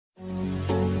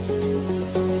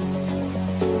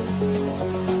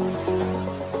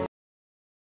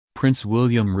Prince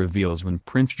William reveals when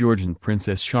Prince George and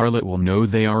Princess Charlotte will know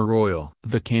they are royal.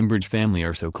 The Cambridge family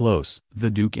are so close. The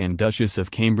Duke and Duchess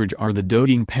of Cambridge are the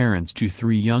doting parents to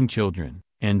 3 young children,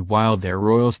 and while their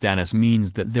royal status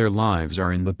means that their lives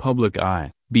are in the public eye,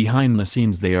 behind the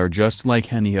scenes they are just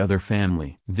like any other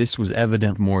family. This was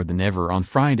evident more than ever on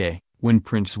Friday, when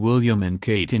Prince William and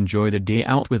Kate enjoyed a day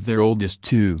out with their oldest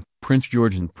 2, Prince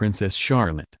George and Princess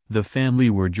Charlotte. The family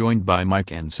were joined by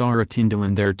Mike and Sarah Tyndall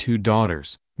and their 2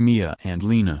 daughters, Mia and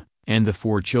Lena, and the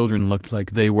 4 children looked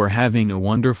like they were having a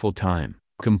wonderful time,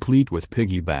 complete with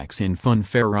piggybacks and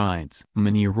fun-fair rides.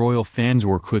 Many royal fans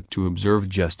were quick to observe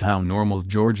just how normal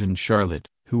George and Charlotte,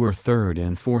 who are 3rd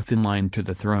and 4th in line to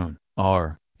the throne,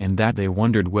 are, and that they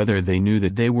wondered whether they knew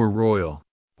that they were royal.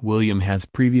 William has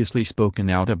previously spoken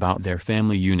out about their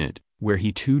family unit, where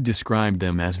he too described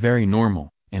them as very normal,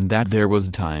 and that there was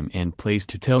time and place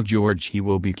to tell George he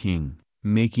will be king,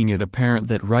 making it apparent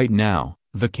that right now,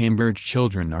 the Cambridge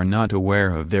children are not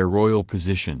aware of their royal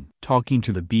position. Talking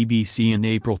to the BBC in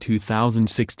April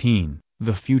 2016,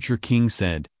 the future king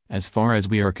said, "As far as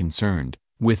we are concerned,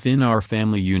 within our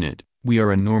family unit, we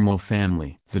are a normal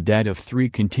family." The dad of 3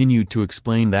 continued to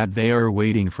explain that they are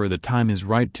waiting for the time is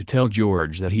right to tell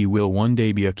George that he will one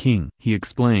day be a king. He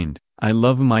explained, "I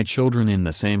love my children in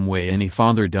the same way any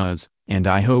father does, and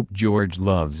I hope George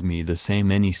loves me the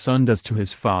same any son does to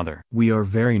his father. We are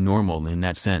very normal in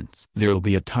that sense. There'll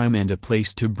be a time and a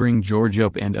place to bring George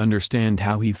up and understand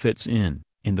how he fits in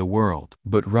the world.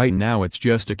 But right now it's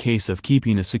just a case of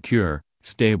keeping a secure,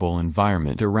 stable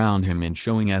environment around him and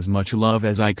showing as much love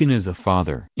as I can as a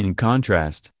father." In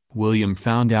contrast, William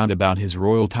found out about his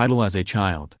royal title as a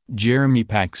child. Jeremy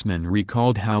Paxman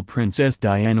recalled how Princess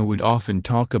Diana would often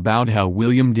talk about how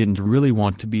William didn't really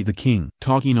want to be the king.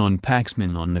 Talking on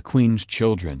Paxman on the Queen's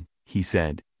Children, he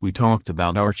said, "We talked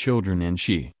about our children and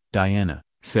she, Diana,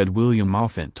 said William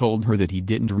often told her that he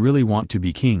didn't really want to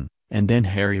be king, and then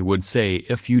Harry would say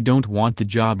if you don't want the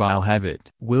job I'll have it."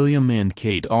 William and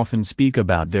Kate often speak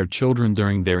about their children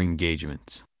during their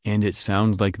engagements, and it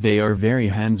sounds like they are very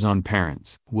hands-on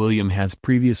parents. William has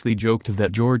previously joked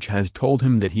that George has told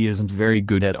him that he isn't very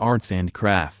good at arts and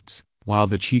crafts, while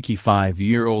the cheeky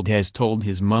 5-year-old has told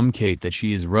his mum Kate that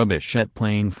she is rubbish at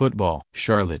playing football.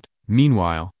 Charlotte,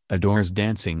 meanwhile, adores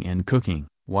dancing and cooking,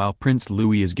 while Prince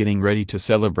Louis is getting ready to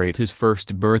celebrate his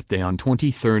 1st birthday on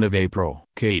 23rd of April.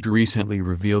 Kate recently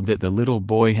revealed that the little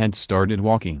boy had started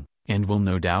walking, and will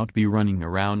no doubt be running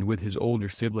around with his older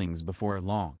siblings before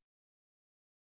long.